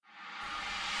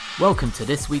Welcome to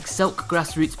this week's Selk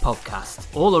Grassroots podcast,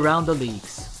 all around the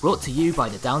leagues, brought to you by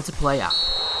the Down to Play app.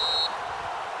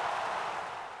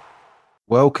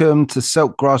 Welcome to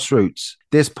Selk Grassroots.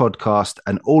 This podcast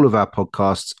and all of our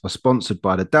podcasts are sponsored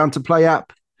by the Down to Play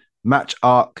app, Match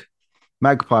Arc,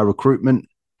 Magpie Recruitment,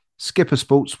 Skipper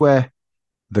Sportswear,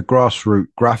 the Grassroot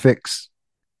Graphics,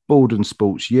 Baldon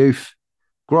Sports Youth,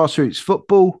 Grassroots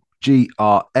Football,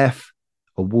 GRF,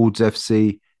 Awards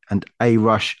FC, and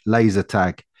A-Rush Laser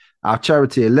Tag. Our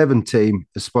Charity 11 team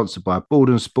is sponsored by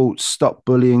Baldon Sports Stop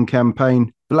Bullying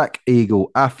Campaign, Black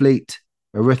Eagle Athlete,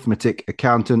 Arithmetic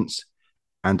Accountants,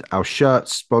 and our shirt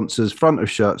sponsors, front of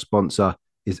shirt sponsor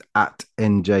is at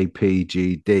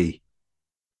NJPGD.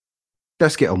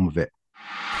 Let's get on with it.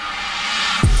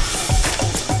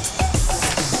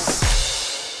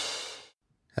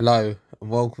 Hello and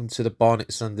welcome to the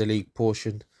Barnet Sunday League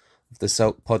portion of the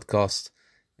Selk podcast.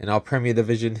 In our Premier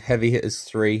Division, Heavy Hitters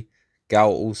 3,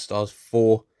 Gower All-Stars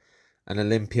 4 and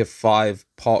Olympia 5,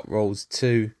 Park Rolls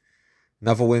 2.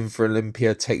 Another win for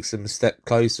Olympia takes them a step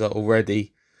closer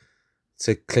already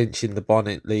to clinching the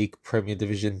Barnet League Premier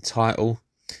Division title.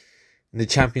 In the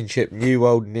Championship, New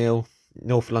World 0,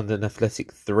 North London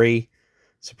Athletic 3,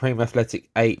 Supreme Athletic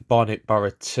 8, Barnet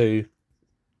Borough 2,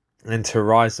 and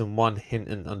Horizon 1,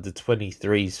 Hinton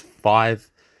Under-23s 5.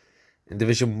 In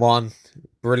Division 1,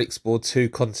 Brillicksbourg 2,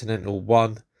 Continental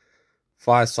 1,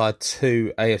 Fireside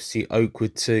 2, AFC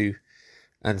Oakwood 2,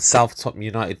 and Southampton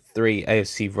United 3,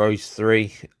 AFC Rose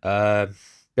 3.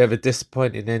 Bit of a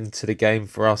disappointing end to the game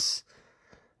for us.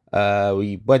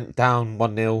 We went down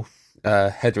 1-0,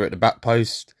 header at the back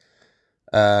post,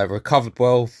 recovered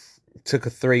well, took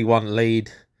a 3-1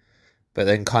 lead, but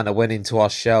then kind of went into our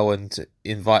shell and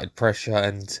invited pressure,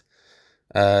 and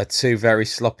two very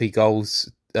sloppy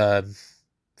goals,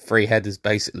 three headers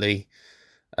basically,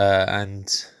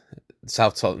 and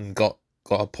Southampton got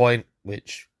a point,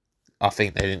 which I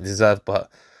think they didn't deserve, but at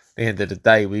the end of the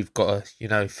day, we've got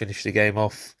to, finish the game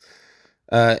off.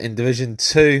 In Division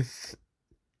 2,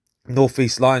 North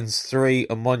East Lions 3,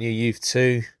 Ammonia Youth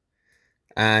 2,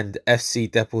 and FC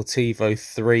Deportivo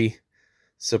 3,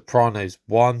 Sopranos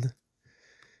 1.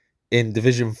 In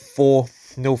Division 4,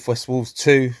 Northwest Wolves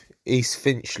 2, East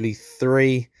Finchley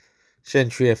 3,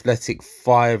 Gentry Athletic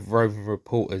 5, Roving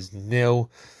Reporters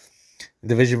 0. In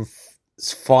Division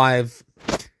 5,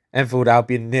 Enfield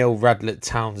Albion 0, Radlett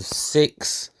Towns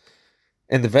 6.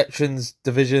 In the Veterans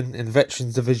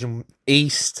Division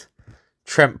East,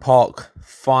 Trent Park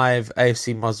 5,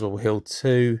 AFC Muswell Hill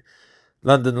 2,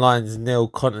 London Lions 0,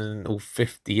 Continental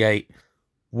 58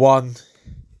 1.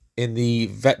 In the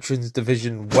Veterans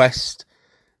Division West,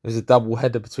 there was a double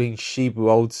header between Shibu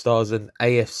Old Stars and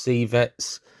AFC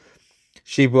Vets.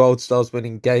 Shibu Old Stars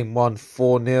winning game 1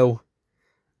 4-0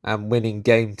 and winning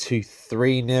game 2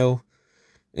 3-0.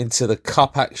 Into the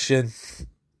cup action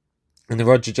in the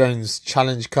Roger Jones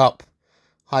Challenge Cup,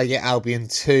 Highgate Albion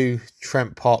 2,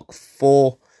 Trent Park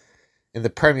 4. In the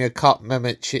Premier Cup,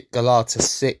 Mehmet Galata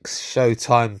 6,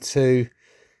 Showtime 2.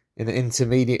 In the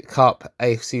Intermediate Cup,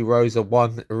 AFC Rosa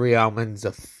 1, Real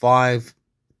Menza 5.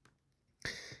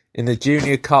 In the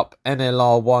Junior Cup,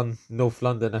 NLR 1, North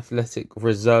London Athletic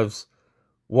Reserves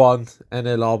 1,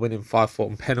 NLR winning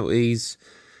 5-4 on penalties.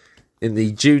 In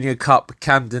the Junior Cup,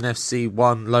 Camden FC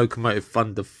 1, Locomotive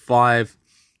Thunder 5,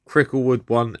 Cricklewood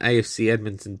 1, AFC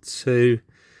Edmonton 2.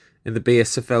 In the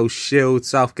BSFL Shield,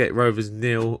 Southgate Rovers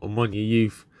 0, Ammonia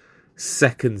Youth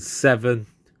Seconds 7,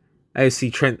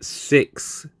 AFC Trent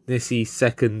 6, Nissy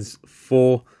Seconds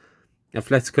 4,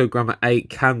 Atletico Grammar 8,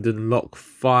 Camden Lock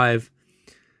 5,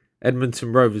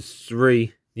 Edmonton Rovers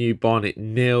 3, New Barnet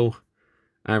 0,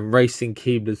 and Racing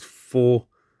Keeblers 4,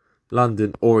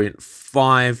 London Orient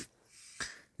 5.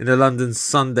 In the London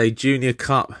Sunday Junior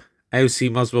Cup,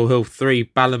 AFC Muswell Hill 3,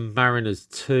 Balham Mariners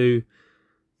 2,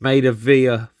 Maida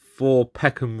Villa 4,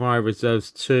 Peckham Rye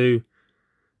Reserves 2,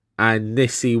 and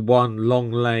Nissy 1,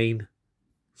 Long Lane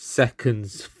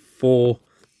Seconds 4.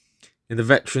 In the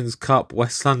Veterans Cup,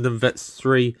 West London Vets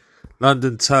 3,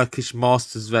 London Turkish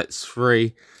Masters Vets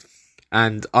 3,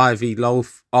 and Ivy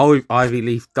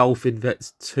Leaf Dolphin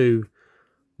Vets 2,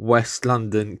 West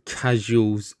London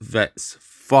Casuals Vets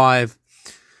 5.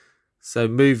 So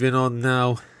moving on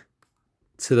now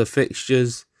to the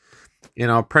fixtures.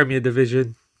 In our Premier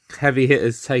Division, Heavy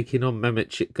Hitters taking on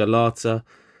Mehmet Galata,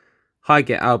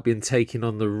 Highgate Albion taking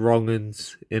on the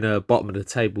Wrong'uns in a bottom of the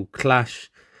table clash.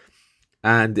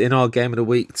 And in our game of the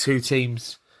week, two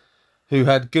teams who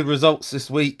had good results this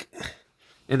week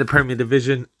in the Premier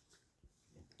Division.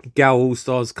 Gower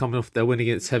All-Stars coming off their win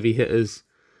against Heavy Hitters,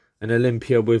 and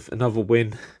Olympia with another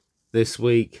win this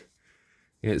week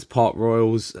against Park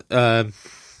Royals.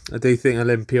 I do think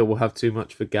Olympia will have too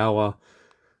much for Gower,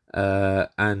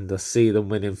 and I see them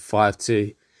winning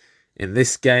 5-2 in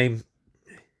this game.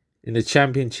 In the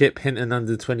Championship, Hinton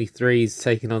under-23s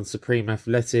taking on Supreme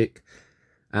Athletic,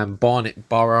 and Barnet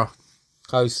Borough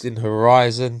hosting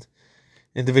Horizon.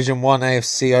 In Division 1,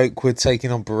 AFC Oakwood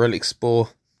taking on Barillic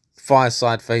Sport,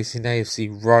 Fireside facing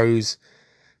AFC Rose.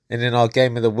 And in our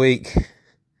game of the week,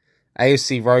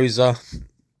 AFC Rosa,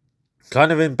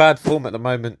 kind of in bad form at the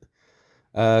moment,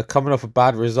 coming off a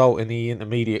bad result in the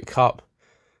Intermediate Cup,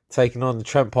 taking on the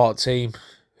Trent Park team,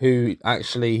 who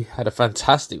actually had a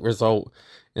fantastic result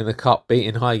in the Cup,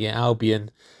 beating Highgate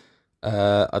Albion.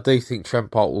 I do think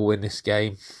Trent Park will win this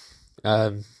game.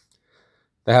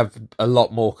 They have a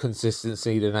lot more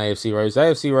consistency than AFC Rose.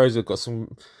 AFC Rose have got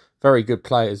some very good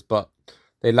players, but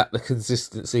they lack the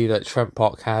consistency that Trent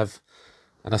Park have.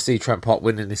 And I see Trent Park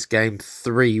winning this game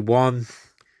 3-1.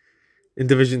 In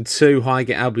Division 2,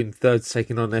 Highgate Albion third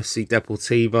taking on FC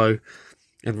Deportivo,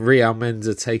 and Real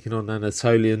Menza taking on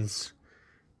Anatolians.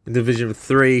 In Division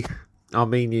 3,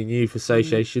 Armenian Youth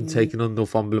Association taking on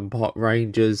Northumberland Park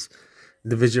Rangers.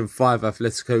 In Division 5,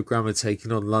 Atletico Grammar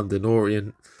taking on London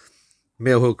Orient.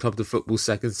 Mill Hill Club de Football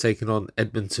seconds taking on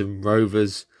Edmonton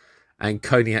Rovers, and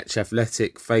Coniac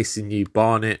Athletic facing New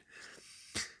Barnet.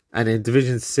 And in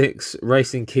Division 6,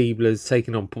 Racing Keeblers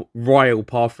taking on Royal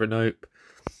Parthenope.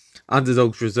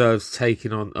 Underdogs Reserves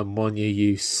taking on Ammonia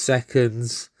U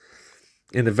seconds.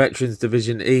 In the Veterans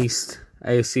Division East,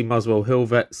 AFC Muswell Hill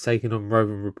Vets taking on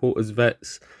Roving Reporters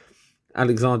Vets.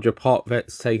 Alexandra Park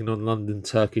Vets taking on London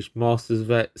Turkish Masters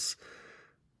Vets.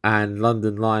 And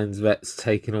London Lions Vets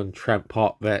taking on Trent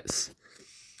Park Vets.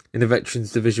 In the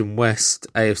Veterans Division West,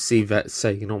 AFC Vets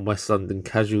taking on West London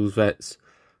Casuals Vets.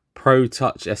 Pro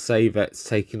Touch SA Vets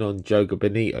taking on Joga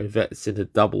Benito Vets in a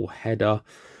double header.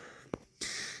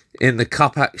 In the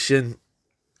Cup action,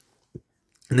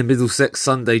 in the Middlesex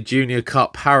Sunday Junior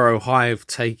Cup, Harrow Hive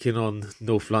taking on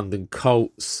North London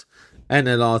Colts.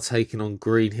 NLR taking on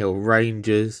Greenhill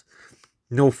Rangers.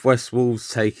 Northwest Wolves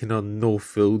taking on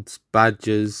Northfields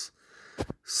Badgers.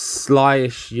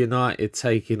 Slyish United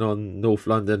taking on North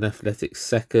London Athletic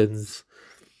Seconds.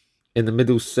 In the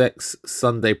Middlesex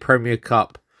Sunday Premier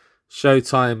Cup,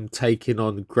 Showtime taking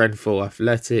on Grenfell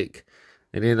Athletic.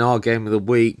 And in our game of the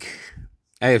week,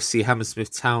 AFC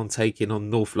Hammersmith Town taking on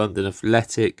North London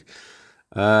Athletic.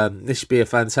 This should be a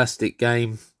fantastic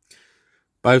game.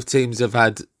 Both teams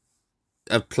have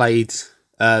played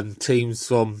teams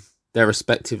from their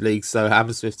respective leagues. So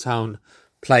Hammersmith Town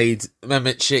played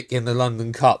Mehmetchik in the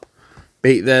London Cup,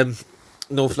 beat them.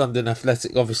 North London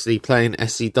Athletic obviously playing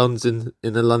SC Dunstan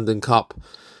in the London Cup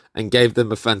and gave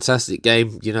them a fantastic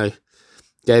game. You know,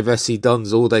 gave SC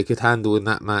Duns all they could handle in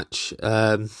that match.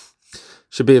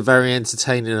 Should be a very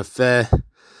entertaining affair.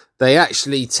 They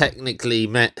actually technically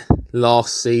met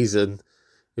last season,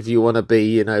 if you want to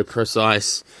be,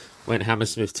 precise, when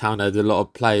Hammersmith Town had a lot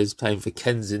of players playing for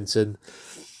Kensington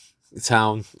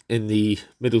Town in the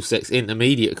Middlesex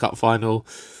Intermediate Cup final.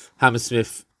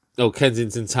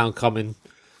 Kensington Town coming,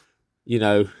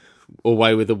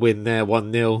 away with a win there,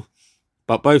 1-0.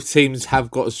 But both teams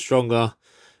have got stronger.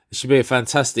 It should be a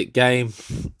fantastic game.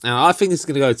 Now, I think it's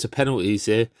going to go to penalties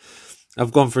here.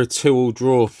 I've gone for a 2-2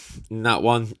 draw in that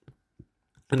one.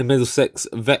 In the Middlesex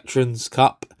Veterans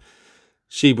Cup,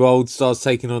 Sheba Old Stars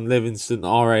taking on Livingston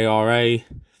RARA.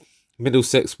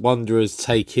 Middlesex Wanderers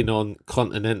taking on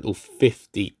Continental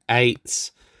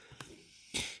 58.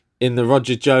 In the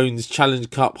Roger Jones Challenge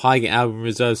Cup, Highgate Albion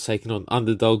Reserves taking on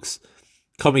Underdogs.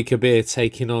 Comi Kabir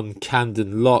taking on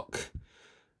Camden Lock.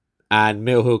 And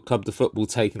Mill Hill Club de Football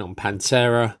taking on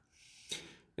Pantera.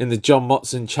 In the John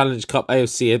Motson Challenge Cup,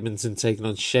 AFC Edmonton taking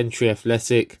on Shentry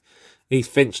Athletic.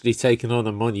 East Finchley taking on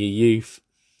Ammonia Youth.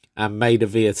 And Maida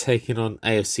Villa taking on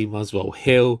AFC Muswell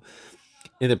Hill.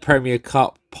 In the Premier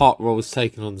Cup, Park Rolls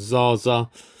taking on Zaza.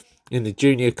 In the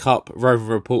Junior Cup, Roving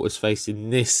Reporters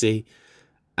facing Nissi.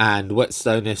 And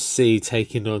Whetstone FC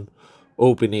taking on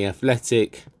Albany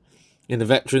Athletic. In the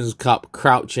Veterans Cup,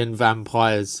 Crouch End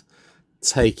Vampires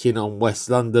taking on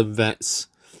West London Vets.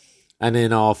 And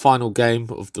in our final game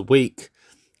of the week,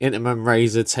 Interman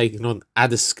Razor taking on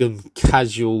Addiscombe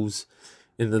Casuals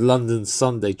in the London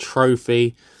Sunday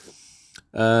Trophy.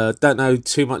 Don't know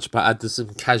too much about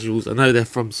Addiscombe Casuals. I know they're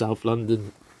from South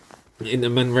London.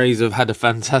 Interman Razor have had a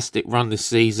fantastic run this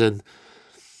season.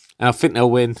 And I think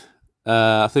they'll win.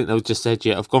 I think they'll just edge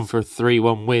it. I've gone for a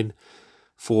 3-1 win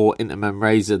for Interman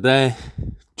Razor there.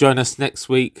 Join us next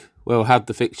week. We'll have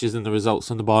the fixtures and the results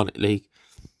on the Barnet League.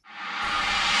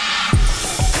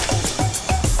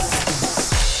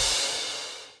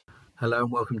 Hello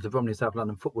and welcome to the Bromley South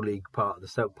London Football League, part of the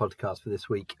Celtic podcast for this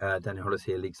week. Daniel Hollis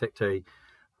here, League Secretary,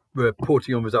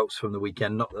 reporting on results from the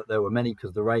weekend. Not that there were many because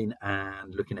of the rain,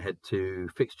 and looking ahead to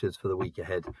fixtures for the week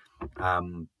ahead.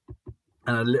 And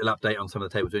a little update on some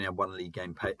of the tables. We only had one league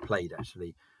game played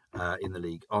actually in the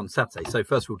league on Saturday. So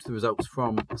first of all, to the results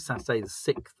from Saturday the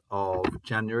 6th of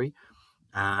January.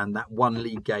 And that one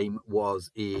league game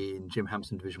was in Jim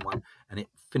Hampson Division 1, and it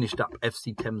finished up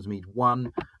FC Thamesmead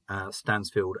 1,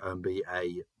 Stansfield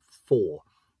OMBA 4.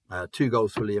 2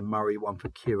 goals for Liam Murray, 1 for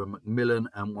Kieran McMillan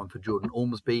and 1 for Jordan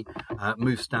Ormsby.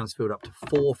 Moved Stansfield up to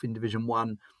 4th in Division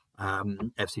 1.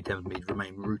 FC Thamesmead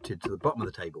remain rooted to the bottom of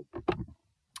the table.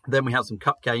 Then we had some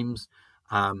cup games.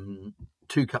 2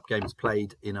 cup games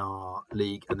played in our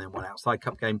league and then 1 outside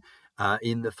cup game.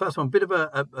 In the first one, a bit of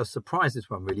a surprise, this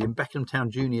one really, in Beckenham Town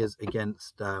Juniors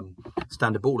against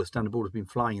Standard Ballers. Standard Ballers have been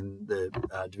flying in the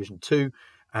Division 2,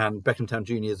 and Beckenham Town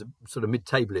Juniors are sort of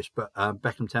mid-table-ish, but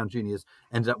Beckenham Town Juniors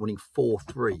ended up winning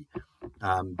 4-3.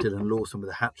 Dylan Lawson with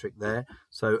a hat-trick there,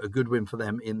 so a good win for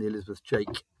them in the Elizabeth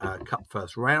Jake Cup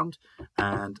first round.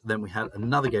 And then we had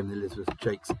another game in the Elizabeth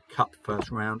Jakes Cup first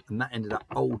round, and that ended up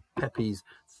Old Pepe's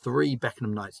 3,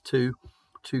 Beckenham Knights 2.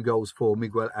 2 goals for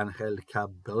Miguel Angel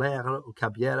Caballero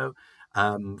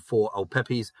for Old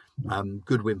Peppies.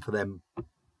 Good win for them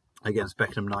against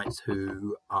Beckenham Knights,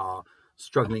 who are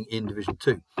struggling in Division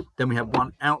 2. Then we had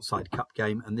 1 outside cup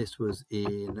game, and this was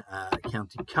in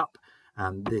County Cup.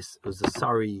 And this was the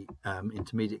Surrey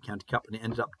Intermediate County Cup, and it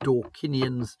ended up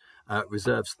Dorkinians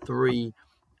Reserves 3,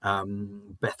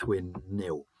 Bethwyn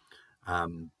 0.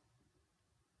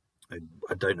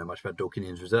 I don't know much about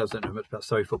Dorkinians Reserves, don't know much about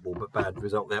Surrey football, but bad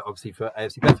result there, obviously, for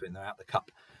AFC Bethwyn. They're out the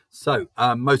cup. So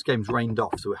most games rained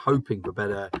off, so we're hoping for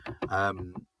better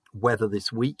weather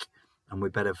this week, and we're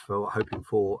hoping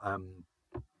for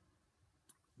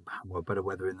better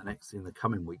weather in the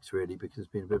coming weeks, really, because it's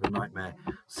been a bit of a nightmare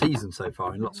season so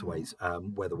far in lots of ways,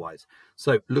 weather-wise.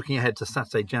 So looking ahead to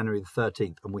Saturday, January the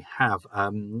 13th, and we have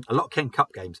a lot of Kent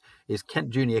Cup games. It's Kent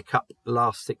Junior Cup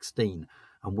last 16.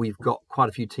 And we've got quite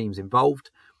a few teams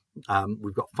involved.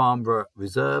 We've got Farnborough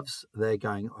Reserves. They're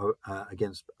going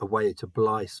away to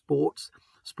Bly Sports.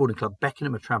 Sporting Club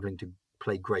Beckenham are travelling to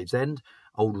play Gravesend.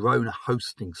 Old Roan are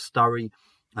hosting Sturry.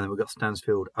 And then we've got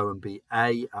Stansfield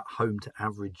OMBA at home to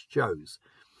Average Joes.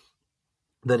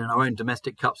 Then in our own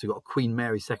domestic cups, we've got a Queen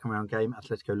Mary second round game.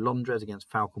 Atletico Londres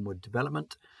against Falconwood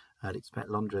Development. I'd expect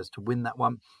Londres to win that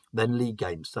one. Then league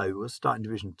games. So we're starting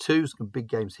Division 2. Some big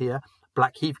games here.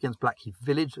 Blackheath against Blackheath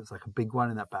Village. It's like a big one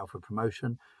in that battle for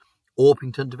promotion.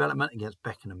 Orpington Development against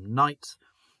Beckenham Knights.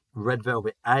 Red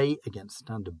Velvet A against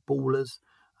Standard Ballers.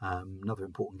 Another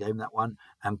important game, that one.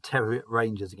 And Terrier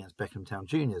Rangers against Beckenham Town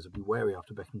Juniors. I'll be wary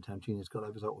after Beckenham Town Juniors got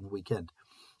that result on the weekend.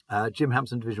 Jim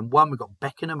Hampson Division 1. We've got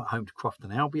Beckenham at home to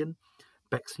Crofton Albion.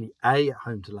 Bexley A at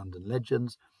home to London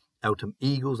Legends. Eltham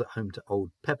Eagles at home to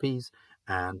Old Peppies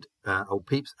and Old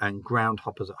Peeps, and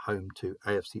Groundhoppers at home to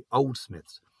AFC Old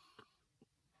Smiths.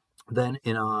 Then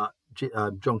in our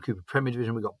John Cooper Premier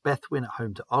Division, we've got Bethwyn at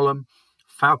home to Oldham,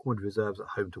 Falconwood Reserves at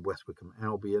home to West Wickham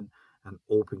Albion, and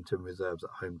Orpington Reserves at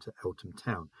home to Eltham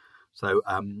Town. So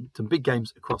some big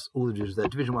games across all the divisions there.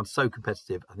 Division 1's so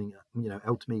competitive. I think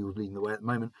Eltham Eagles leading the way at the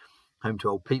moment. Home to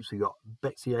Old Peeps, we've got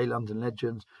Bexley A, London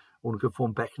Legends. All in good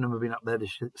form. Beckenham have been up there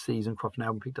this season. Crofton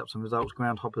Albion picked up some results.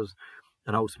 Groundhoppers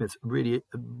and Old Smiths, really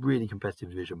competitive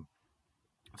division.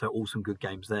 So all some good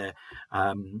games there.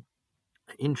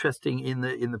 Interesting in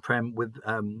the Prem with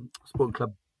Sporting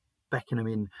Club Beckenham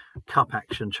in cup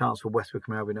action. Chance for West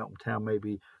Wickham Albion, Eltham Town,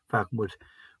 maybe Falconwood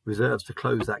Reserves to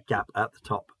close that gap at the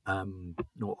top.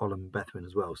 Or Oldham and Bethwyn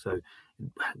as well. So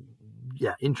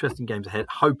yeah, interesting games ahead.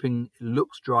 Hoping it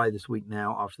looks dry this week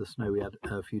now after the snow we had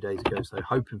a few days ago. So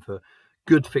hoping for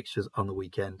good fixtures on the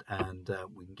weekend, and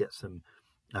we can get some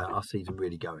our season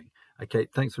really going. Okay,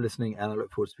 thanks for listening, and I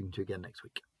look forward to speaking to you again next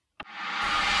week.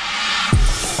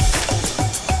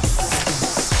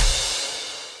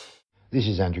 This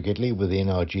is Andrew Gidley with the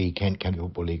NRG Kent County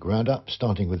Football League Roundup,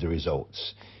 starting with the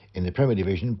results. In the Premier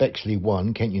Division, Bexley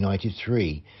 1, Kent United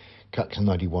 3, Cuxton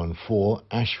 91 4,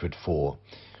 Ashford 4,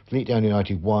 Fleetdown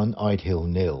United 1,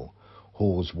 Idehill 0,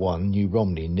 Halls 1, New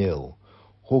Romney 0,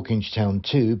 Hawkinge Town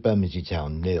 2, Bermondsey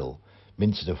Town 0,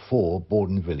 Minster 4,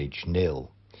 Borden Village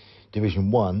 0.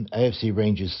 Division 1, AFC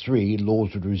Rangers 3,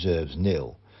 Lawswood Reserves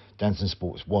 0, Danson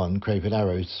Sports 1, Crayford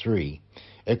Arrows 3,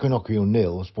 Equinoctial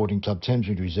 0, Sporting Club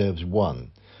Thamesmead Reserves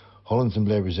 1, Hollands and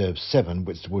Blair Reserves 7,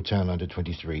 Whitstable Town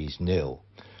Under-23s 0,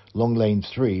 Long Lane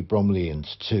 3,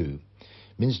 Bromleyans 2,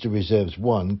 Minster Reserves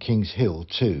 1, Kings Hill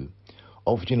 2,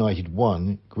 Oxford United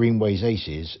 1, Greenways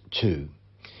Aces 2.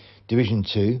 Division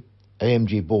 2,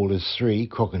 AMG Ballers 3,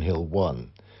 Crockenhill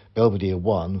 1. Belvedere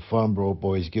 1, Farnborough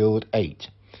Boys Guild 8.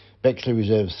 Bexley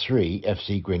Reserves 3,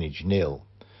 FC Greenwich 0.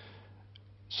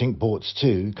 Cinque Ports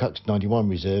 2, Cuxton 91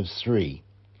 Reserves 3.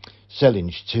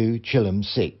 Sellinge 2, Chilham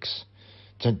 6.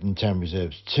 Tenton Town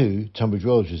Reserves 2, Tunbridge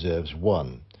Wells Reserves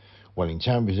 1. Welling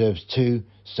Town Reserves 2,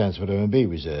 Stansford O&B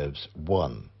Reserves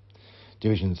 1.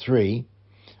 Division 3,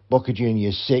 Boca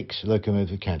Juniors 6,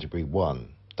 Locomotive Canterbury 1.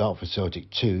 Dartford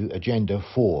Celtic 2, Agenda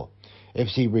 4.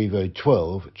 FC Revo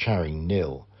 12, Charing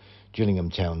 0. Gillingham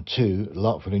Town 2,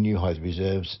 Larkford and New Hythe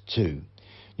Reserves 2.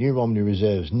 New Romney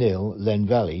Reserves 0, Len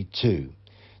Valley 2.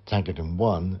 Tankerton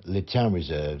 1, Lydd Town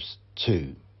Reserves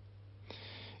 2.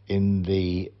 In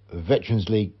the Veterans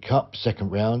League Cup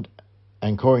second round,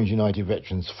 Anchorage United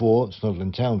Veterans 4,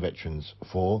 Snodland Town Veterans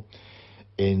 4.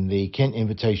 In the Kent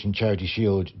Invitation Charity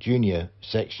Shield Junior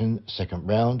section second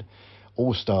round,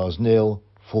 All Stars 0,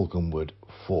 Falconwood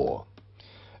 4.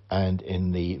 And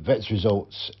in the Vets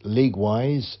results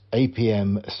league-wise,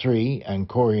 APM 3,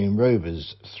 Anchorian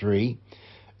Rovers 3,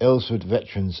 Aylesford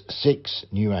Veterans 6,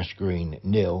 New Ash Green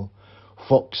 0,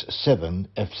 Fox 7,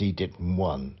 FC Ditton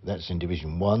 1. That's in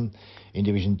Division 1. In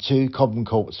Division 2, Cobham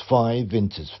Colts 5,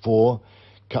 Vinters 4,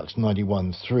 Cuxton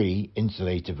 91 3,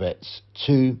 Insulator Vets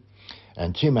 2,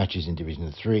 and 2 matches in Division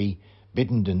 3,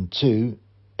 Biddenden 2,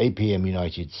 APM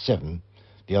United 7.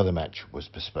 The other match was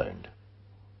postponed.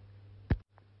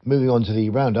 Moving on to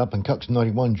the roundup, and Cuxton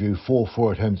 91 drew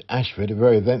 4-4 at home to Ashford, a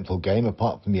very eventful game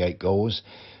apart from the 8 goals.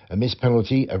 A missed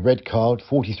penalty, a red card,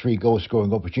 43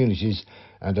 goal-scoring opportunities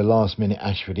and a last-minute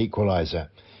Ashford equaliser.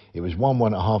 It was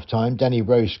 1-1 at half-time. Danny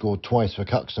Rose scored twice for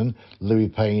Cuxton, Louis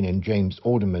Payne and James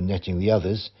Alderman netting the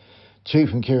others. 2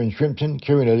 from Kieran Shrimpton,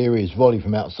 Kieran O'Leary's volley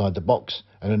from outside the box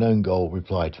and an own goal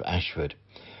replied for Ashford.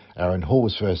 Aaron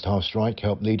Hall's first half strike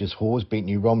helped Leaders Hawes beat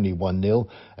New Romney 1-0,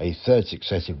 a third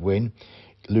successive win.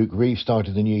 Luke Reeve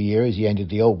started the new year as he ended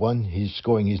the old one. He's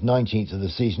scoring his 19th of the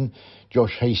season.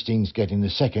 Josh Hastings getting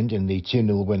the second in the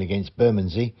 2-0 win against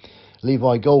Bermondsey.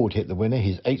 Levi Gold hit the winner,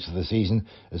 his 8th of the season,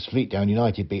 as Fleetdown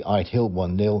United beat Ide Hill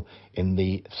 1-0 in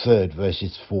the 3rd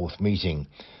versus 4th meeting.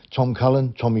 Tom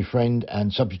Cullen, Tommy Friend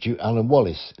and substitute Alan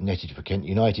Wallace netted for Kent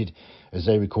United as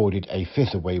they recorded a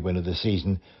 5th away win of the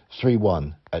season,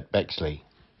 3-1 at Bexley.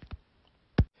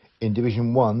 In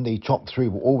Division 1, the top 3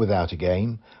 were all without a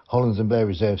game. Hollands and Blair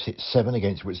Reserves hit 7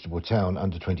 against Whitstable Town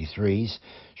under-23s.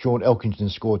 Sean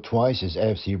Elkington scored twice as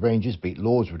AFC Rangers beat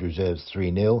Lordswood Reserves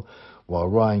 3-0, while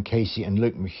Ryan Casey and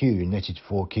Luke McHugh netted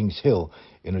for Kings Hill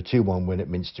in a 2-1 win at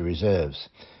Minster Reserves.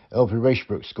 Elfie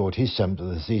Racebrook scored his 7th of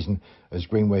the season as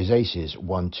Greenway's Aces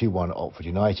won 2-1 at Oxford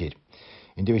United.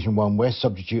 In Division 1 West,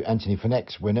 substitute Anthony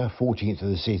Fenneck's winner, 14th of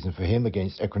the season for him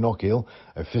against Equinoctial,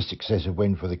 a 5th successive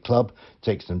win for the club,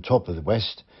 takes them top of the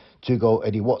West. 2-goal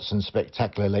Eddie Watson's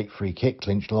spectacular late free kick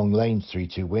clinched Long Lane's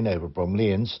 3-2 win over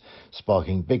Bromleyans,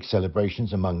 sparking big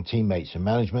celebrations among teammates and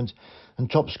management. And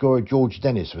top scorer George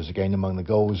Dennis was again among the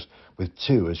goals, with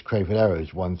 2 as Crayford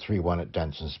Arrows won 3-1 at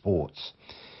Danson Sports.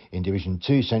 In Division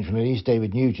 2 Central and East,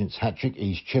 David Nugent's hat-trick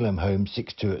eased Chilham home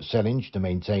 6-2 at Sellinge to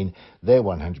maintain their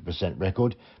 100%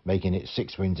 record, making it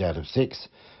 6 wins out of 6.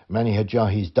 Manny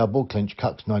Hajahi's double clinched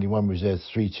Cuxton 91 Reserves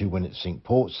 3-2 win at Cinque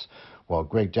Ports, while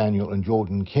Greg Daniel and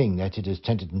Jordan King netted as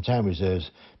Tenterton Town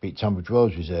Reserves beat Tunbridge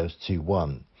Wells Reserves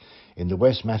 2-1. In the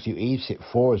West, Matthew Eves hit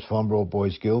 4 as Farnborough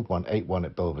Boys Guild won 8-1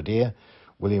 at Belvedere.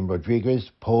 William Rodriguez,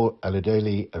 Paul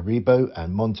Aladeli Aribo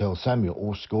and Montel Samuel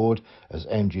all scored as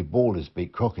AMG Ballers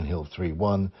beat Crockenhill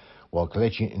 3-1, while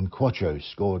Kalechi Nquacho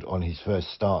scored on his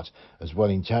first start as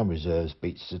Welling Town Reserves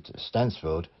beat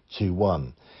Stansfeld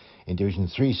 2-1. In Division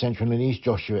 3 Central and East,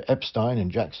 Joshua Epstein and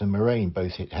Jackson Moraine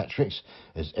both hit hat-tricks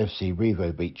as FC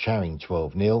Revo beat Charing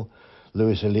 12-0.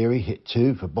 Lewis O'Leary hit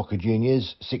 2 for Boca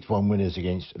Juniors, 6-1 winners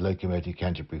against Locomotive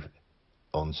Canterbury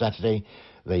on Saturday.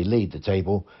 They lead the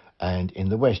table. And in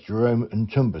the West, Jerome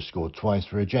Ntumba scored twice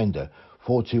for Agenda,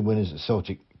 4-2 winners at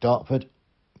Celtic Dartford,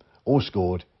 all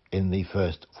scored in the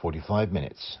first 45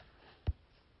 minutes.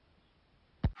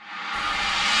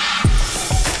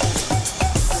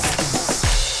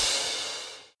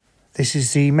 This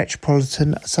is the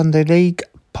Metropolitan Sunday League,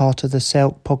 part of the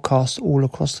Celtic podcast all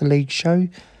across the league show,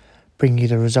 bringing you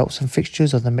the results and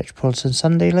fixtures of the Metropolitan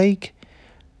Sunday League.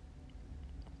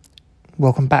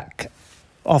 Welcome back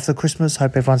after Christmas.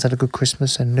 Hope everyone's had a good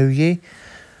Christmas and New Year.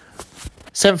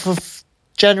 7th of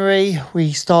January,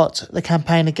 we start the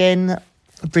campaign again.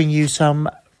 I'll bring you some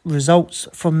results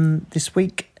from this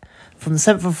week. From the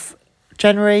 7th of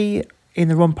January, in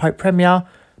the Ron Pope Premier,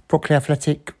 Brockley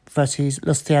Athletic versus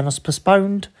Lustianos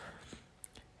postponed.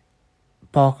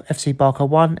 FC Barker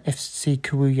 1, FC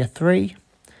Kawuya 3.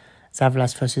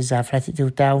 Zavalas versus Athletic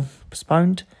Dildale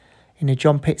postponed. In the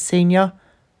John Pitt Senior,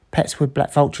 Petswood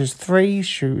Black Vultures 3,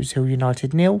 Shooters Hill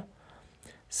United 0.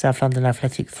 South London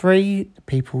Athletic 3, the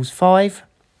People's 5.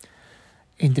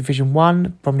 In Division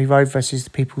 1, Bromley Road versus the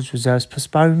People's Reserves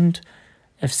postponed.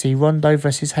 FC Rondo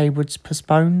versus Haywoods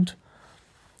postponed.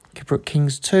 Kidbrooke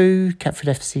Kings 2, Catford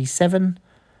FC 7.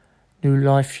 New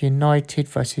Life United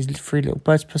versus Three Little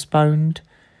Birds postponed.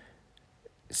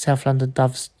 South London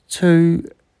Doves 2,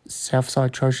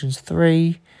 Southside Trojans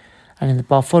 3. And in the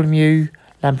Bartholomew,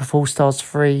 Lambeth All Stars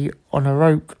 3, Honor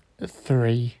Oak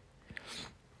 3.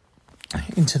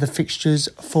 Into the fixtures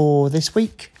for this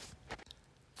week.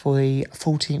 For the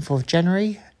 14th of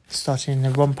January, starting in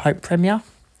the Ron Pope Premier.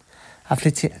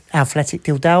 Athletic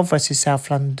Dildale versus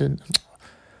South London.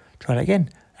 Try that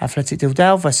again. Athletic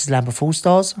Dildale versus Lambeth All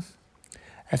Stars.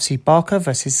 FC Barker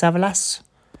versus Savalas.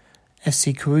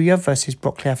 FC Carulla versus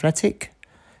Brockley Athletic.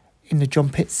 In the John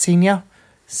Pitt Senior,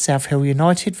 South Hill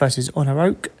United versus Honor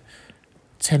Oak.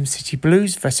 Thames City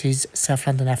Blues versus South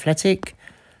London Athletic.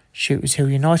 Shooters Hill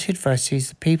United versus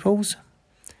the Peoples.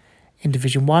 In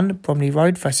Division 1, Bromley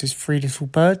Road versus Three Little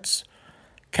Birds.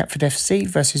 Catford FC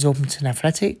versus Orpington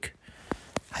Athletic.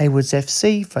 Haywoods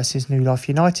FC versus New Life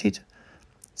United.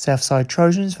 Southside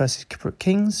Trojans versus Kidbrooke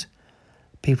Kings.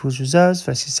 People's Reserves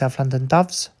versus South London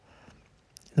Doves.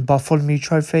 In the Bartholomew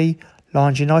Trophy,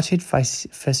 Lions United versus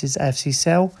AFC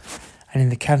Cell. And in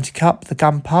the County Cup, the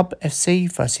Gun Pub FC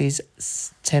versus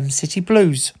Thames City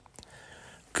Blues.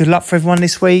 Good luck for everyone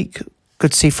this week.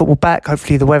 Good to see football back.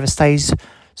 Hopefully the weather stays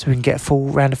so we can get a full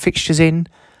round of fixtures in.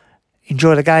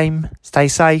 Enjoy the game, stay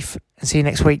safe, and see you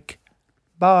next week.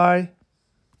 Bye.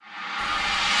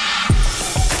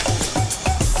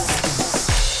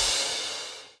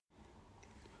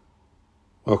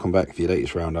 Welcome back for your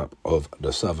latest roundup of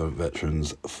the Southern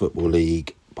Veterans Football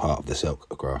League, part of the Selk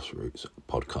Grassroots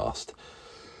podcast.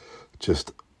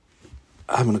 Just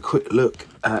having a quick look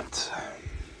at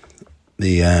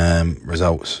the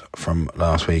results from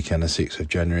last weekend, the 6th of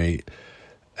January.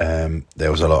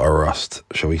 There was a lot of rust,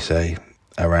 shall we say,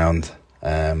 around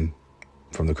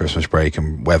from the Christmas break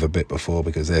and weather bit before,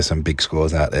 because there's some big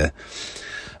scores out there.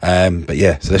 But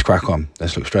yeah, so let's crack on.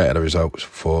 Let's look straight at the results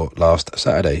for last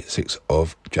Saturday, 6th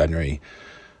of January.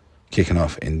 Kicking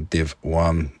off in Div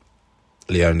 1,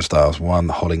 Leone Stars 1,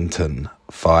 Hollington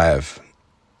 5,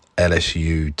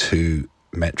 LSU 2,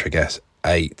 Metrogas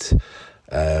 8.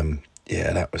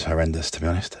 Yeah, that was horrendous, to be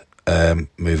honest.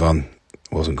 Move on.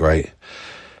 Wasn't great.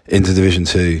 Into Division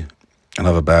 2,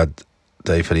 another bad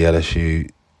day for the LSU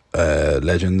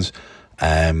Legends.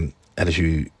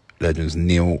 LSU Legends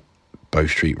 0, Bow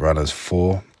Street Runners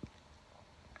 4.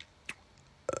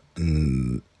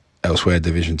 Elsewhere,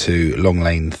 Division 2, Long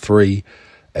Lane 3,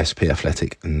 SP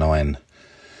Athletic 9.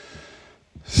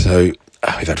 So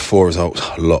we've had 4 results,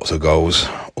 lots of goals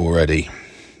already.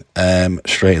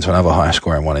 Straight into another high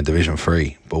scoring one in Division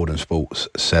 3, Borden Sports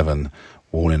 7,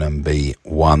 Wallingham B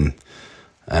 1.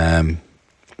 A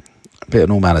bit of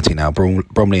normality now.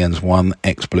 Bromleyans 1,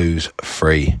 X Blues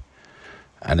 3.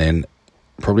 And then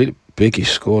probably the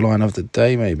biggest scoreline of the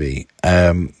day, maybe.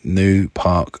 New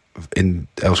Park in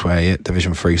elsewhere,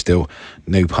 Division 3 still.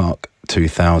 New Park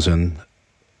 2000.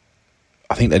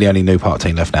 I think they're the only New Park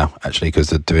team left now, actually, because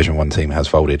the Division 1 team has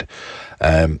folded.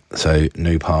 So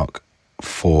New Park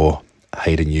 4,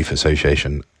 Hayden Youth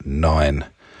Association 9.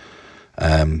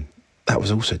 That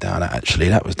was also down at, actually,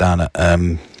 that was down at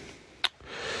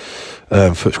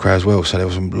Footscray as well. So there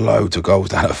was some loads of goals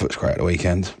down at Footscray at the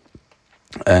weekend.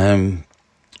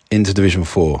 Into Division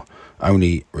 4,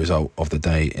 only result of the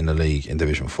day in the league in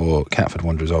Division 4, Catford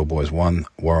Wanderers Old Boys 1,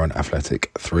 Warren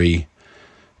Athletic 3.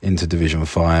 Into Division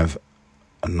 5,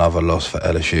 another loss for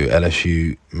LSU.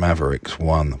 LSU Mavericks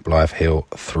 1, Blythe Hill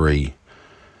 3.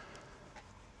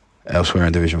 Elsewhere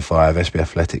in Division 5, SB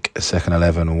Athletic Second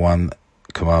 11 1,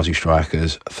 Kamazi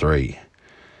Strikers 3.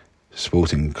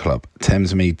 Sporting Club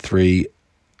Thamesmead 3,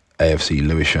 AFC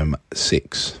Lewisham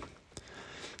 6.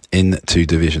 Into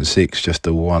Division 6, just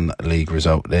the one league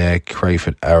result there.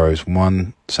 Crayford Arrows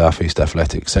 1, South East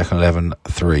Athletic Second 11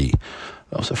 3.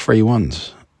 Lots of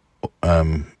 3-1s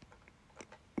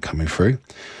coming through.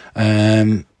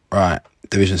 Right,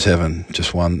 Division 7,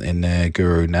 just one in there.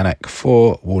 Guru Nanak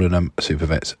 4, Wallingham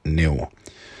Supervets 0.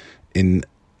 In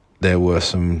there were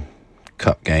some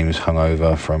cup games hung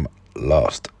over from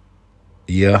last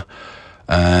year.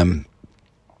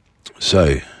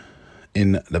 So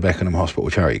in the Beckenham Hospital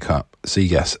Charity Cup,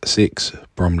 Seagas 6,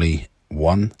 Bromley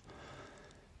 1.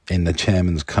 In the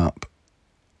Chairman's Cup,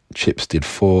 Chipstead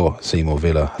 4, Seymour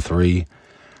Villa 3.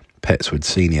 Petswood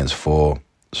Seniors 4,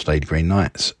 Slade Green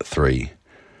Knights 3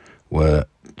 were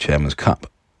Chairman's Cup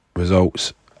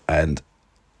results. And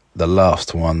the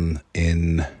last one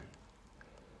in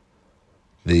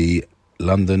the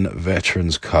London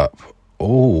Veterans Cup.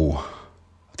 Oh,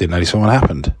 I didn't know this one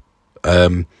happened.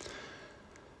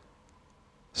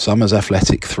 Summers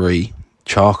Athletic 3,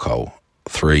 Charcoal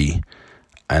 3,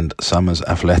 and Summers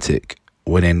Athletic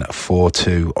winning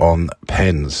 4-2 on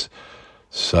pens.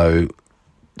 So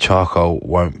Charcoal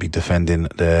won't be defending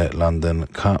their London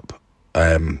Cup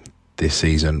this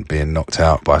season, being knocked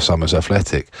out by Summers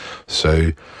Athletic.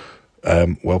 So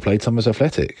well played, Summers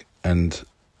Athletic, and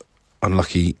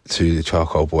unlucky to the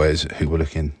Charcoal boys, who were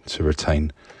looking to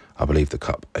retain, I believe, the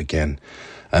cup again.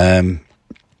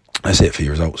 That's it for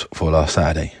your results for last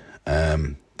Saturday.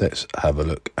 Let's have a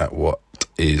look at what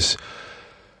is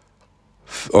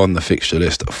on the fixture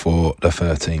list for the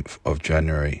 13th of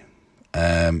January.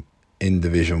 In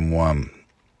Division 1,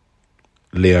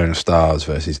 Leon Stars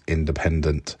versus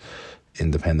Independent.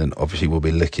 Independent obviously will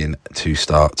be looking to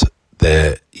start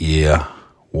their year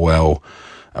well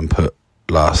and put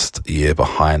last year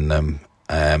behind them.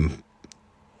 And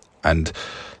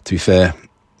to be fair,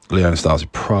 Leon Stars is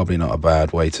probably not a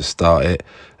bad way to start it.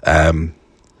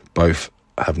 Both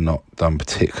have not done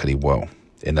particularly well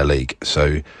in the league,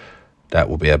 so that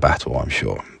will be a battle, I'm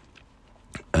sure.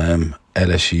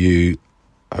 LSU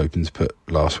hoping to put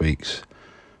last week's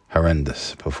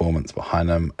horrendous performance behind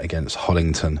them against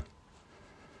Hollington.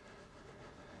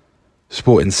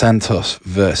 Sporting Santos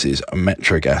versus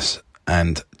Metrogas,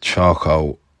 and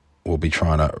Charcoal will be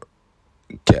trying to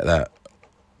get that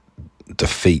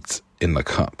defeat in the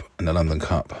cup, in the London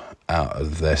Cup, out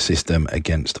of their system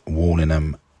against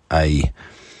Warningham A.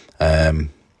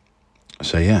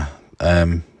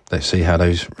 Let's see how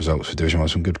those results for Division 1.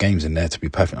 Some good games in there, to be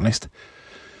perfectly honest.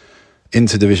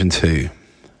 Into Division 2,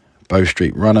 Bow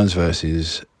Street Runners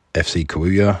versus FC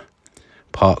Kawuya,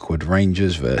 Parkwood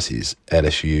Rangers versus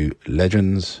LSU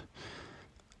Legends,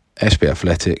 SB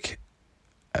Athletic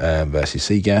versus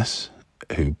Seagas,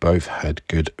 who both had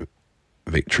good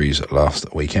victories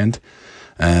last weekend.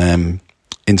 Into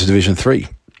Division 3,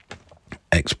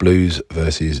 Ex-Blues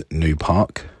versus New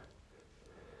Park,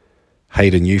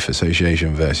 Hayden Youth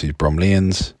Association versus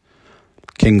Bromleyans,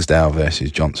 Kingsdale versus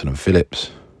Johnson and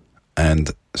Phillips,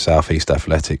 and South East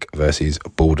Athletic versus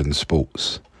Borden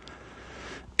Sports.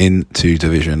 Into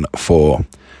Division 4,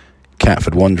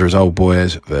 Catford Wanderers Old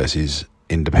Boys versus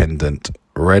Independent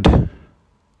Red,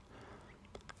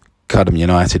 Cudham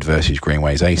United versus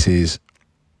Greenways Aces,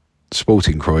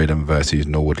 Sporting Croydon versus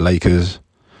Norwood Lakers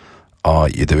are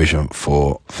your Division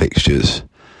 4 fixtures.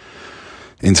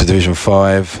 Into Division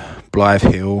 5, Blythe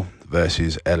Hill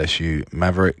versus LSU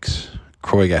Mavericks,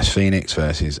 Croygas Phoenix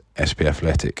versus SP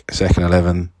Athletic Second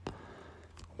 11,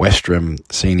 Westram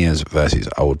Seniors versus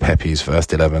Old Peppies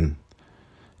First 11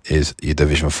 is your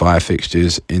Division 5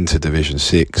 fixtures. Into Division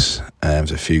 6,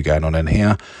 there's a few going on in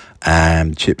here.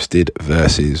 Chipstead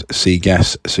versus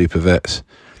Seagas Super Vets,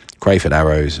 Crayford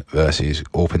Arrows versus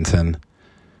Orpington,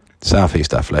 South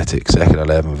East Athletic Second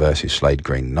 11 versus Slade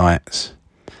Green Knights,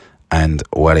 and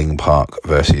Welling Park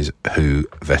versus Who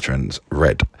Veterans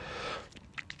Red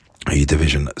are your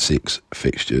Division 6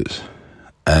 fixtures.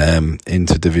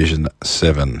 Into Division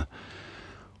 7,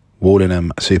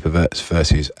 Wardenham Super Vets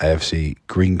versus AFC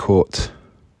Greencourt,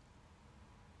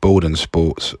 Borden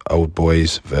Sports Old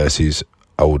Boys versus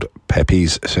Old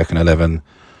Peppies Second 11,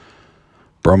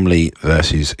 Bromley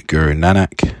versus Guru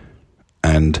Nanak,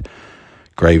 and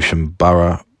Gravesham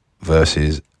Borough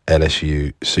versus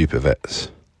LSU Super Vets.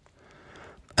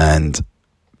 And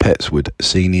Petswood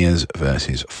Seniors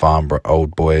versus Farnborough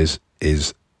Old Boys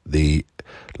is the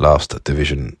last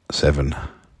Division 7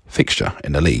 fixture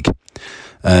in the league.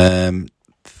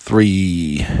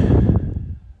 Three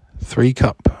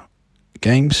cup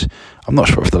games. I'm not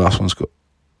sure if the last one's got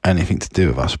anything to do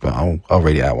with us, but I'll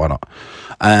read it out. Why not?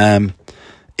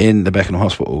 In the Beckenham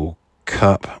Hospital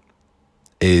Cup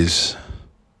is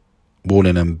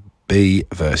Warningham B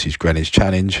versus Greenwich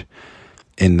Challenge.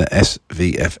 In the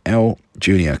SVFL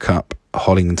Junior Cup,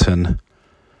 Hollington,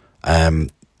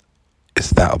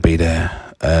 that'll be their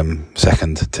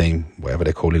second team, whatever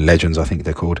they're called, Legends, I think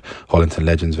they're called, Hollington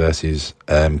Legends versus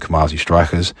Kamazi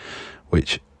Strikers,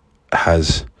 which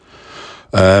has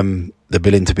the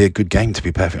billing to be a good game, to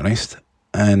be perfectly honest.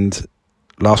 And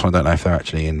last one, I don't know if they're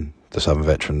actually in the Southern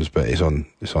Veterans, but it's on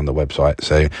the website.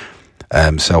 So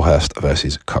Selhurst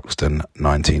versus Cuxton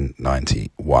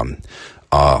 1991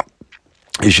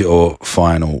 is your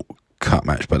final cup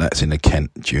match, but that's in the Kent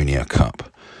Junior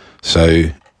Cup. So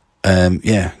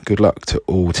good luck to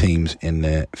all teams in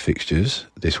their fixtures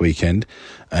this weekend,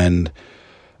 and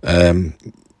I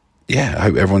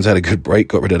hope everyone's had a good break,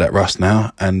 got rid of that rust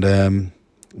now, and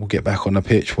we'll get back on the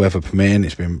pitch, weather permitting.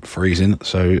 It's been freezing,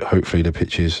 so hopefully the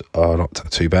pitches are not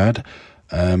too bad.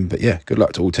 But yeah, good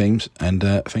luck to all teams, and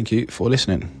thank you for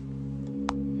listening.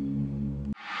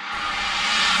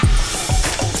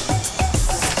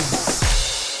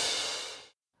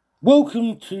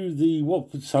 Welcome to the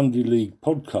Watford Sunday League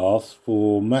podcast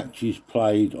for matches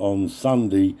played on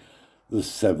Sunday, the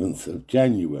 7th of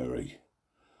January.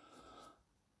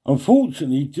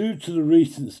 Unfortunately, due to the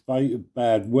recent spate of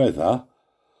bad weather,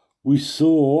 we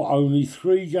saw only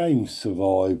 3 games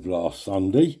survive last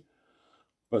Sunday,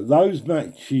 but those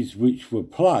matches which were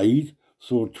played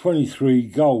saw 23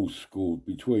 goals scored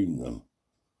between them.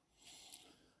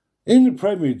 In the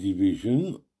Premier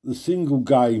Division, the single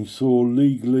game saw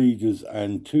league leaders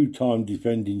and 2-time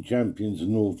defending champions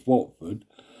North Watford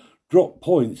drop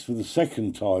points for the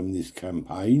second time this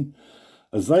campaign,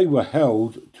 as they were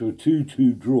held to a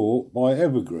 2-2 draw by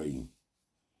Evergreen.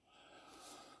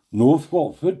 North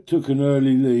Watford took an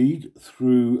early lead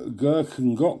through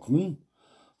Gurkan Gokman,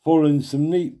 following some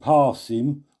neat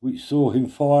passing which saw him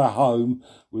fire home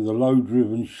with a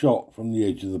low-driven shot from the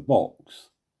edge of the box.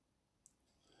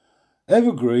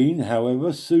 Evergreen,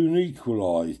 however, soon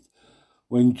equalised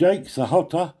when Jake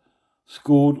Sahota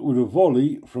scored with a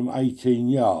volley from 18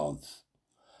 yards.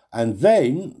 And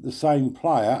then the same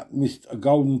player missed a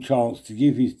golden chance to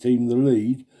give his team the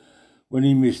lead when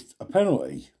he missed a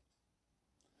penalty.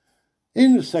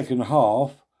 In the second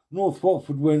half, North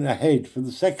Watford went ahead for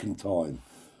the second time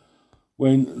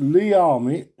when Lee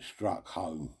Armit struck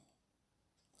home.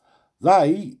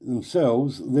 They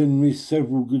themselves then missed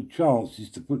several good chances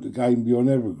to put the game beyond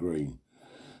Evergreen,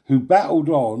 who battled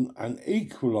on and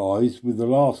equalised with the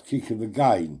last kick of the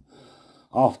game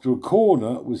after a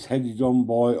corner was headed on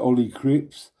by Ollie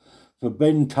Cripps for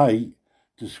Ben Tate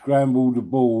to scramble the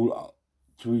ball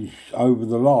over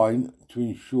the line to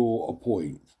ensure a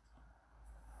point.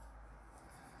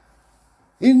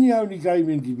 In the only game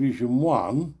in Division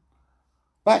 1,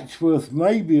 Batchworth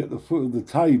may be at the foot of the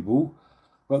table,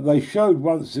 but they showed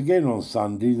once again on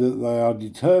Sunday that they are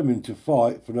determined to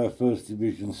fight for their First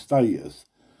Division status,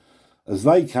 as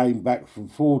they came back from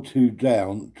 4-2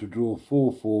 down to draw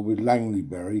 4-4 with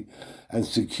Langleybury and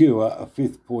secure a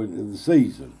 5th point of the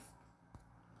season.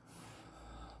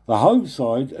 The home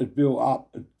side had built up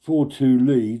a 4-2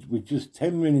 lead with just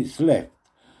 10 minutes left,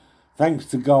 thanks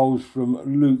to goals from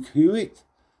Luke Hewitt,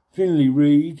 Finlay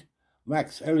Reid,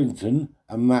 Max Ellington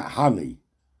and Matt Honey.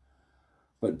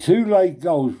 But 2 late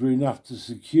goals were enough to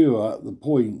secure the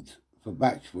point for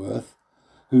Batchworth,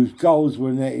 whose goals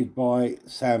were netted by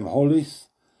Sam Hollis,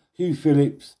 Hugh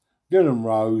Phillips, Dylan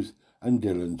Rose and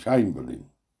Dylan Chamberlain.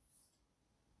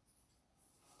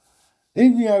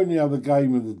 In the only other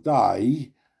game of the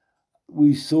day,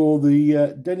 we saw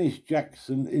the Dennis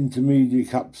Jackson Intermediate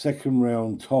Cup second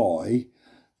round tie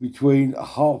between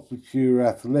Hertfordshire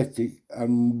Athletic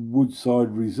and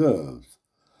Woodside Reserves.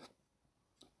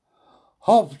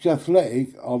 Hertfordshire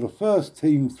Athletic are the first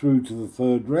team through to the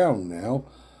 3rd round now,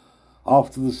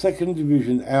 after the 2nd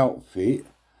Division outfit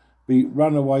beat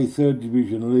runaway 3rd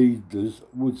Division leaders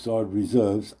Woodside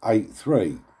Reserves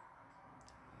 8-3.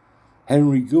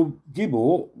 Henry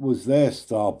Gibbor was their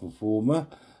star performer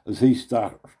as he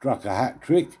struck a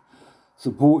hat-trick,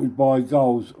 supported by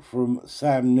goals from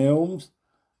Sam Nelms,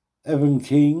 Evan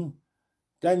King,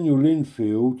 Daniel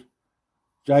Linfield,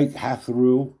 Jake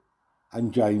Hatherill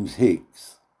and James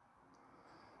Hicks.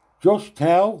 Josh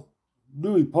Towell,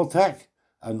 Louis Potak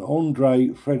and Andre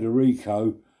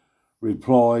Federico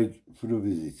replied for the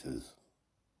visitors.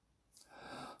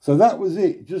 So that was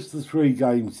it, just the 3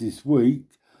 games this week.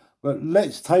 But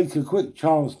let's take a quick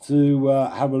chance to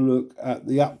have a look at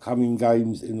the upcoming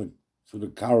games for the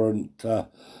current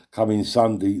coming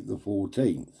Sunday the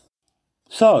 14th.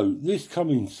 So this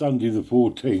coming Sunday the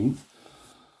 14th,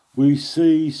 we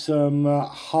see some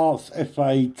Hearts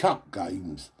FA Cup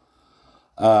games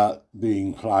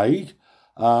being played.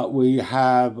 We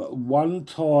have one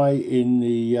tie in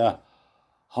the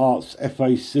Hearts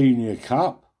FA Senior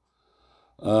Cup,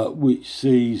 which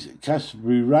sees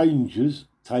Canterbury Rangers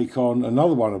take on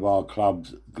another one of our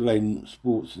clubs, Glen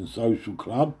Sports and Social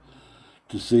Club,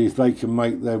 to see if they can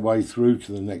make their way through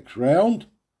to the next round.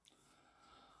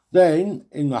 Then,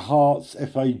 in the Hearts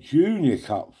FA Junior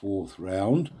Cup 4th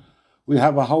round, we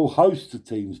have a whole host of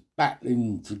teams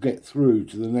battling to get through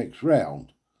to the next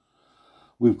round.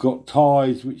 We've got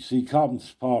ties which see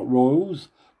Carpenters Park Royals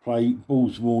play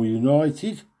Baltimore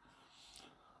United,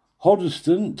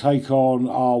 Hoddesdon take on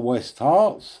our West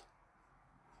Hearts,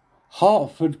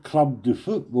 Hertford Club de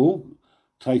Football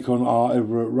take on our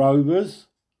Everett Rovers,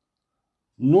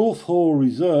 North Hall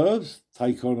Reserves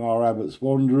take on our Abbots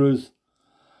Wanderers,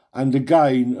 And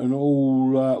again, an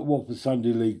all Watford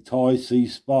Sunday League tie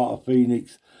sees Sparta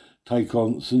Phoenix take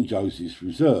on St Joseph's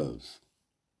Reserves.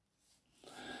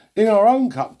 In our own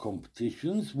cup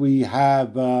competitions, we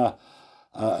have a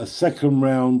second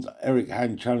round Eric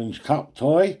Hand Challenge Cup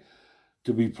tie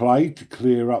to be played to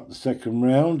clear up the second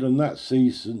round, and that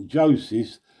sees St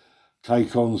Joseph's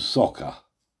take on Soccer.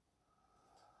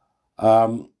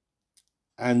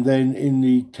 And then in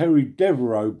the Terry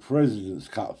Devereux President's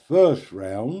Cup first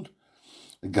round,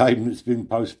 a game that's been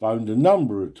postponed a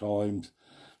number of times,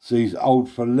 sees Old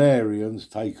Falerians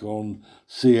take on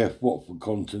CF Watford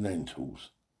Continentals.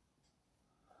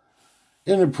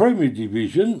 In the Premier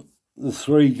Division, the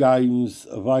 3 games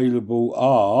available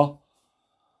are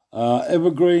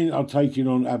Evergreen are taking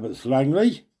on Abbots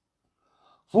Langley,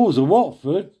 Forza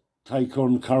Watford take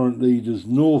on current leaders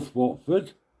North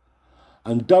Watford,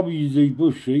 and WD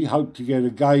Bushy hope to get a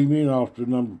game in after a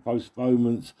number of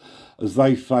postponements as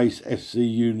they face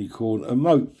FC Unicorn and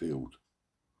Moatfield.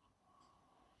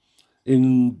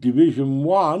 In Division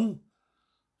 1,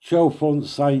 Chalfont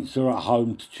Saints are at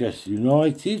home to Chester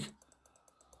United,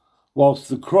 whilst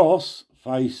the Cross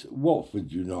face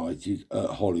Watford United at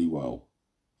Holywell.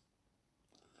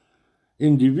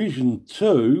 In Division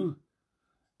 2,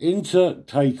 Inter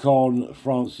take on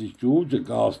Francis George at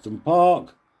Garston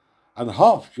Park, and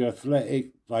Hertfordshire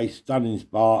Athletic face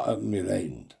Dunningsbar at Mill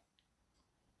End.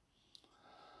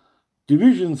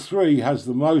 Division 3 has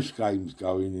the most games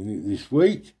going in it this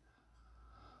week,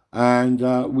 and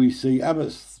we see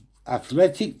Abbots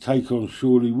Athletic take on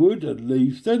Chorley Wood at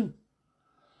Leavesden.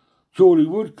 Chorley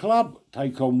Wood Club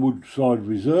take on Woodside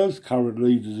Reserves, current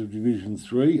leaders of Division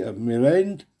 3 at Mill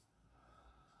End.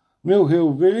 Mill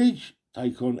Hill Village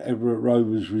take on Everett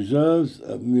Rovers Reserves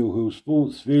at Mill Hill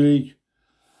Sports Village.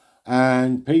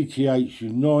 And PTH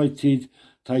United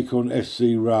take on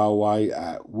FC Railway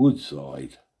at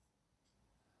Woodside.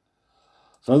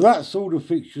 So that's all the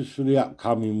fixtures for the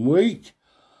upcoming week.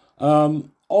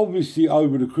 Obviously,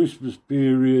 over the Christmas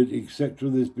period, etc.,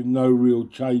 there's been no real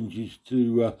changes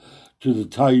to the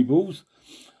tables.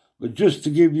 But just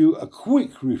to give you a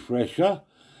quick refresher,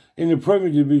 in the Premier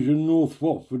Division, North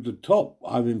Watford the top,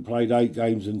 having played 8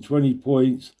 games and 20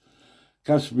 points.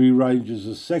 Cassiobury Rangers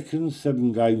are second,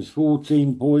 7 games,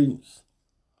 14 points.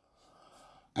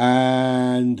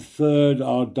 And third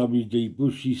are WD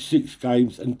Bushy, 6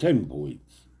 games and 10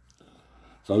 points.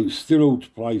 So it's still all to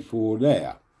play for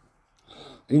there.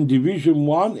 In Division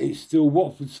 1, it's still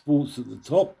Watford Sports at the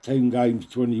top, 10 games,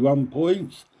 21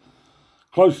 points.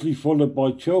 Closely followed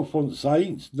by Chalfont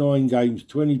Saints, 9 games,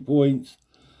 20 points.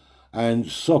 And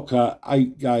Soccer,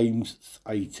 8 games,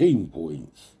 18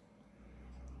 points.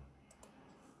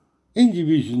 In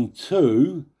Division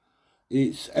 2,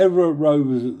 it's Everett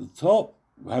Rovers at the top,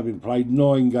 having played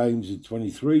 9 games and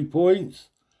 23 points.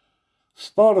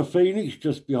 Sparta Phoenix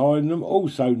just behind them,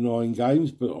 also 9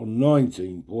 games, but on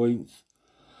 19 points.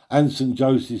 And St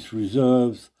Joseph's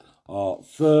Reserves are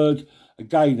third,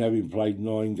 again having played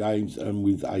 9 games and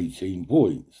with 18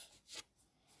 points.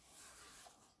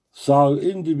 So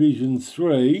in Division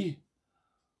 3,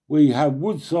 we have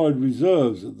Woodside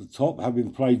Reserves at the top,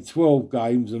 having played 12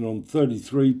 games and on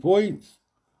 33 points.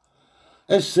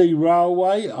 SC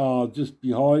Railway are just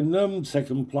behind them,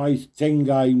 second place, 10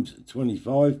 games,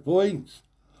 25 points.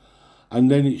 And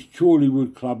then it's Chorley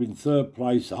Wood Club in third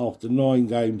place after 9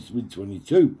 games with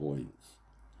 22 points.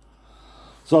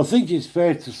 So I think it's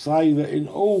fair to say that in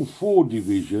all 4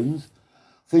 divisions,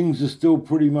 things are still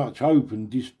pretty much open,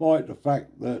 despite the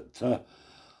fact that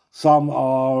some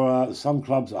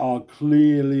clubs are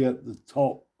clearly at the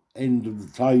top end of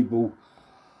the table,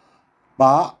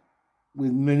 but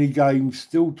with many games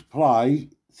still to play,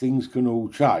 things can all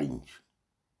change.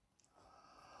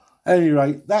 At any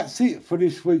rate, that's it for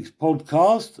this week's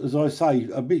podcast. As I say,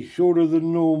 a bit shorter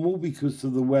than normal because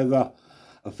of the weather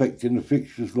affecting the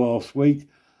fixtures last week.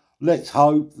 Let's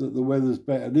hope that the weather's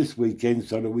better this weekend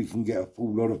so that we can get a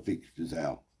full lot of fixtures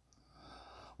out.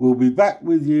 We'll be back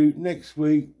with you next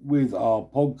week with our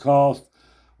podcast,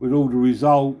 with all the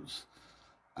results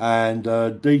and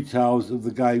details of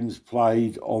the games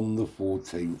played on the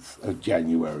 14th of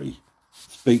January.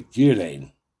 Speak to you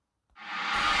then.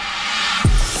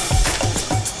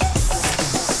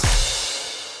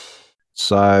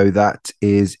 So that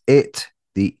is it,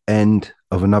 the end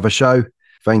of another show.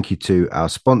 Thank you to our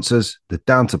sponsors, the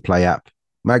Down to Play app,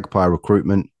 Magpie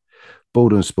Recruitment,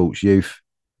 Baldwin Sports Youth,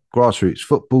 Grassroots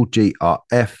Football,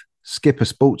 GRF, Skipper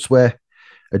Sportswear,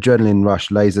 Adrenaline Rush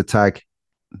Laser Tag,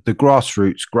 the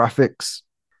Grassroots Graphics,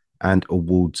 and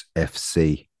Awards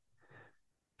FC.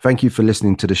 Thank you for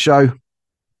listening to the show,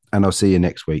 and I'll see you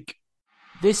next week.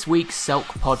 This week's Selk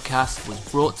podcast was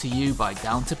brought to you by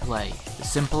Down to Play, the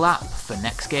simple app for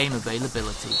next game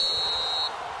availability.